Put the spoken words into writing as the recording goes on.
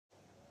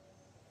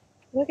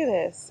Look at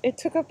this. It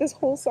took up this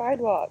whole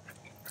sidewalk.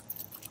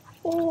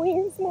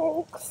 Holy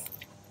smokes.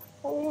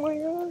 Oh my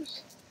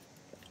gosh.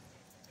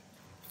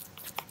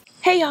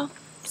 Hey y'all.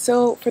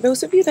 So for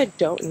those of you that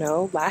don't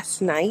know,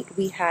 last night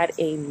we had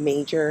a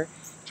major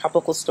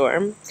tropical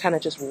storm kind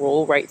of just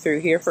roll right through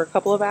here for a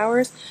couple of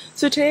hours.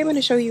 So today I'm going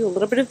to show you a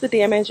little bit of the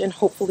damage and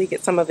hopefully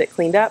get some of it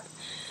cleaned up.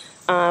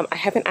 I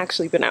haven't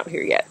actually been out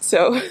here yet,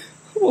 so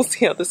we'll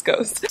see how this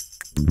goes.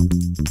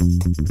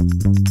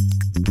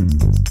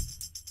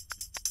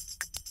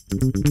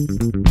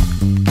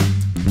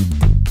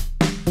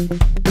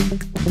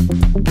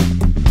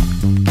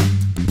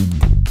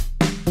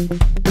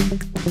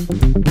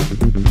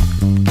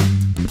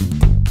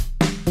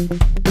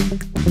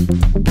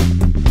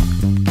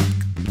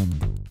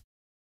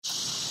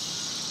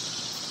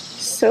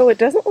 So it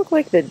doesn't look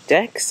like the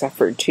deck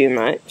suffered too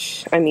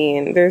much. I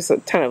mean, there's a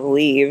ton of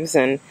leaves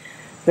and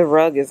the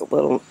rug is a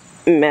little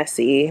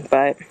messy,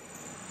 but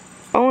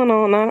all in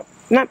all,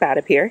 not bad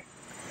up here.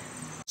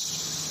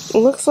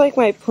 Looks like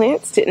my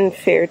plants didn't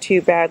fare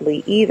too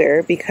badly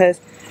either, because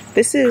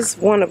this is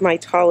one of my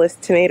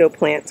tallest tomato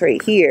plants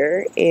right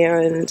here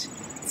and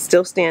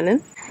still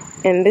standing.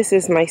 And this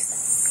is my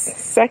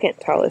second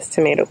tallest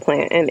tomato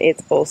plant and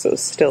it's also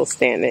still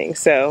standing,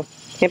 so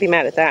can't be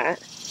mad at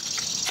that.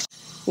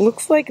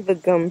 Looks like the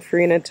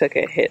Gumfrina took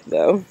a hit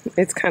though.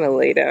 It's kind of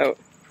laid out.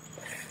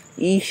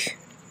 Eesh.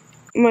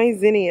 My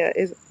zinnia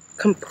is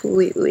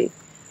completely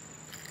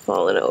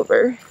fallen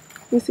over.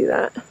 You see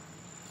that?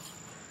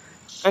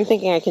 I'm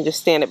thinking I can just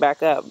stand it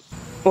back up.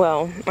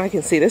 Well, I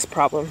can see this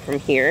problem from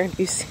here.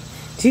 Do you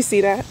see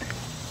that?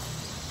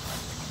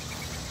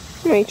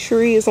 My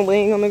tree is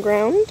laying on the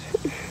ground.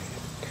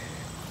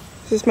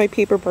 This is my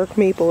paperbark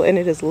maple and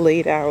it is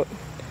laid out.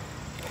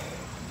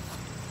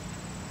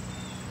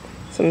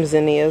 Some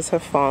zinnias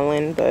have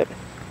fallen, but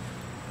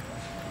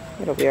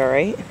it'll be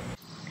alright.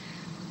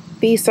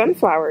 The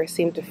sunflowers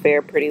seem to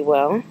fare pretty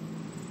well.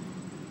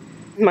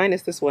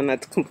 Minus this one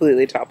that's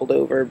completely toppled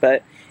over,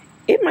 but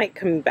it might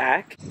come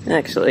back.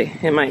 Actually,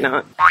 it might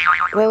not.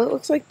 Well, it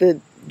looks like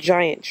the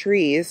giant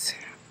trees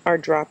are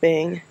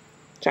dropping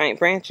giant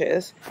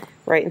branches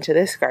right into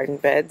this garden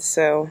bed,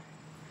 so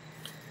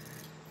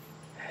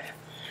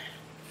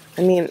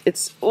I mean,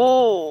 it's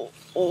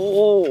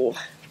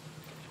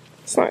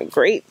it's not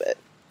great, but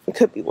it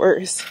could be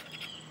worse.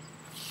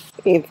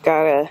 You've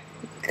got a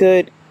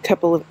good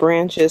couple of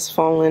branches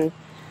fallen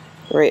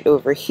right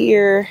over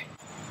here.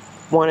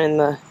 One in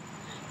the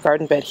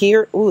garden bed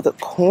here. Ooh, the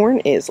corn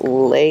is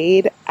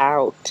laid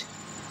out.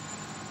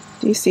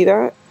 Do you see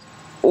that?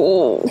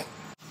 Oh,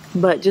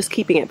 but just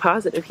keeping it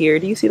positive here.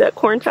 Do you see that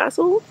corn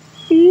tassel?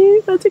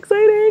 That's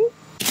exciting.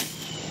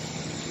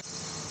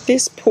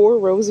 This poor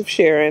Rose of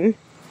Sharon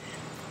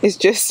is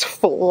just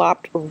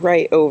flopped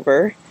right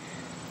over.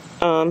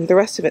 The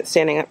rest of it's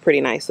standing up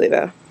pretty nicely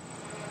though.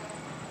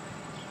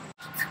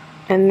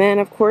 And then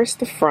of course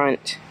the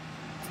front,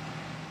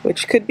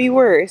 which could be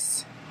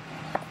worse.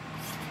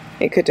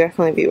 It could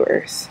definitely be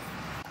worse.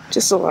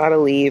 Just a lot of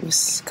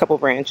leaves, a couple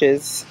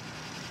branches.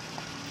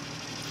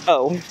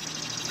 Oh,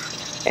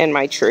 and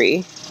my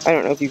tree. I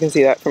don't know if you can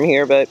see that from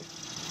here, but...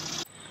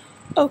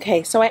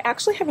 Okay, so I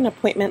actually have an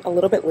appointment a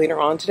little bit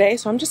later on today,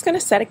 so I'm just going to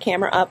set a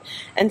camera up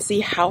and see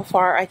how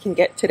far I can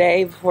get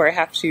today before I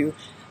have to,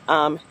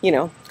 you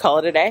know, call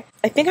it a day.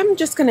 I think I'm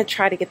just going to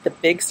try to get the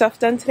big stuff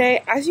done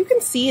today. As you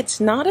can see, it's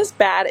not as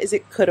bad as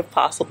it could have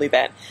possibly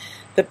been.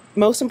 The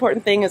most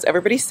important thing is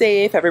everybody's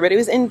safe, everybody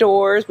was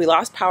indoors, we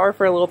lost power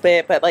for a little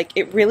bit, but like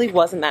it really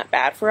wasn't that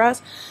bad for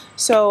us.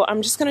 So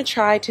I'm just going to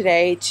try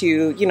today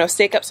to, you know,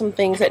 stake up some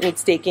things that need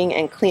staking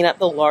and clean up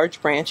the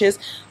large branches.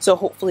 So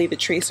hopefully the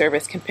tree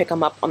service can pick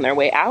them up on their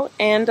way out,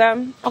 and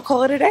I'll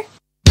call it a day.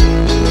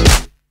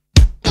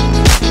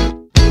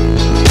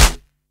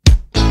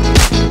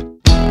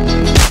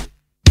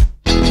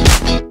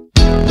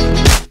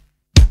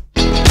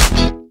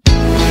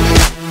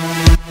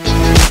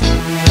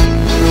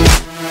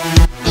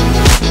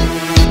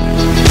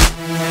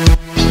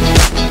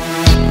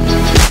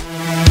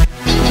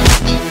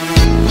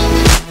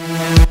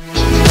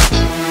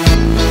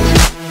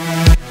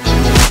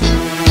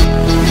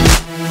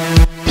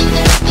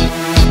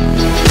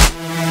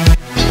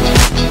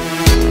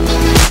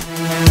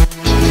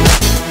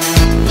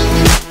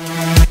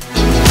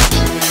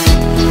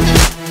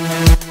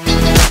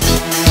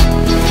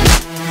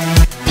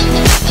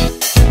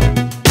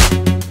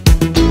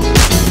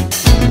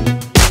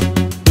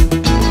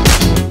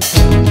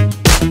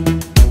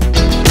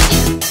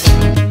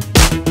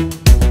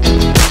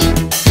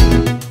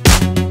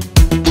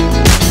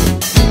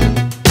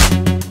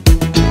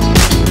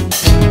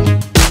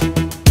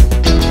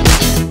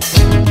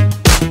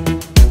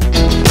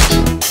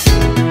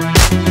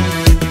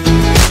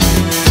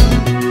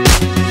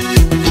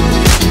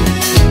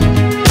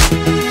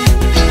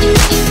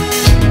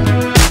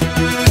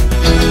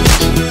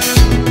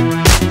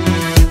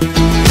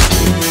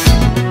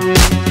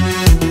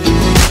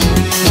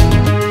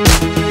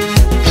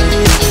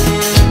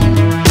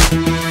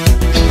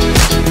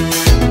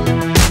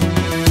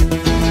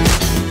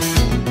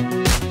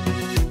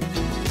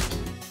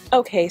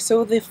 Okay,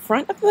 so the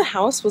front of the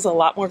house was a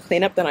lot more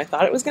cleanup than I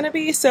thought it was going to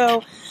be,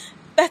 so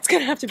that's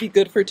going to have to be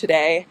good for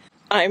today.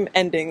 I'm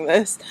ending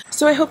this.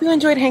 So I hope you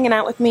enjoyed hanging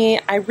out with me.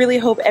 I really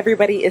hope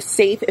everybody is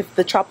safe if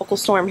the tropical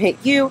storm hit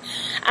you,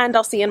 and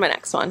I'll see you in my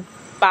next one.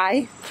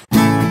 Bye.